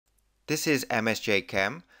This is MSJ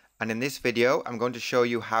Chem, and in this video I'm going to show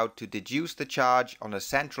you how to deduce the charge on a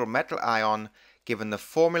central metal ion given the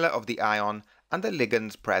formula of the ion and the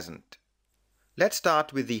ligands present. Let's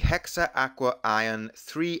start with the Hexa Aqua Ion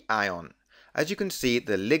 3 ion. As you can see,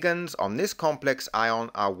 the ligands on this complex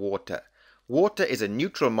ion are water. Water is a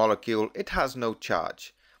neutral molecule, it has no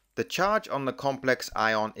charge. The charge on the complex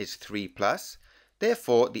ion is 3+,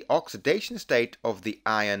 therefore the oxidation state of the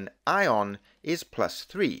ion is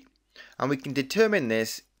 +3. And we can determine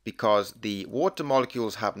this because the water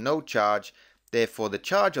molecules have no charge, therefore the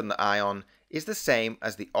charge on the ion is the same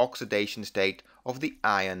as the oxidation state of the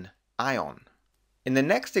ion. In the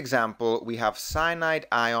next example, we have cyanide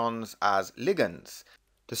ions as ligands.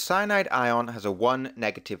 The cyanide ion has a 1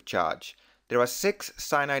 negative charge. There are 6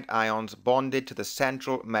 cyanide ions bonded to the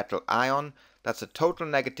central metal ion. That's a total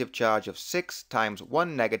negative charge of 6 times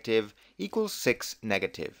 1 negative equals 6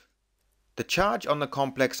 negative. The charge on the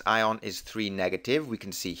complex ion is 3 negative, we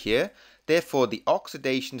can see here. Therefore, the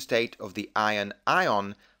oxidation state of the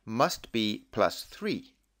ion must be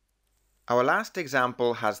 +3. Our last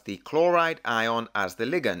example has the chloride ion as the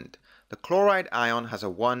ligand. The chloride ion has a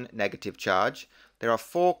 1 negative charge. There are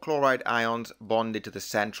 4 chloride ions bonded to the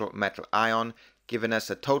central metal ion, giving us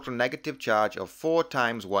a total negative charge of 4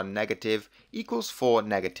 times 1 negative equals 4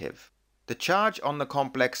 negative. The charge on the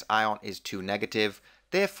complex ion is 2 negative.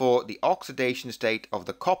 Therefore, the oxidation state of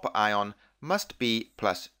the copper ion must be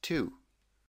 +2.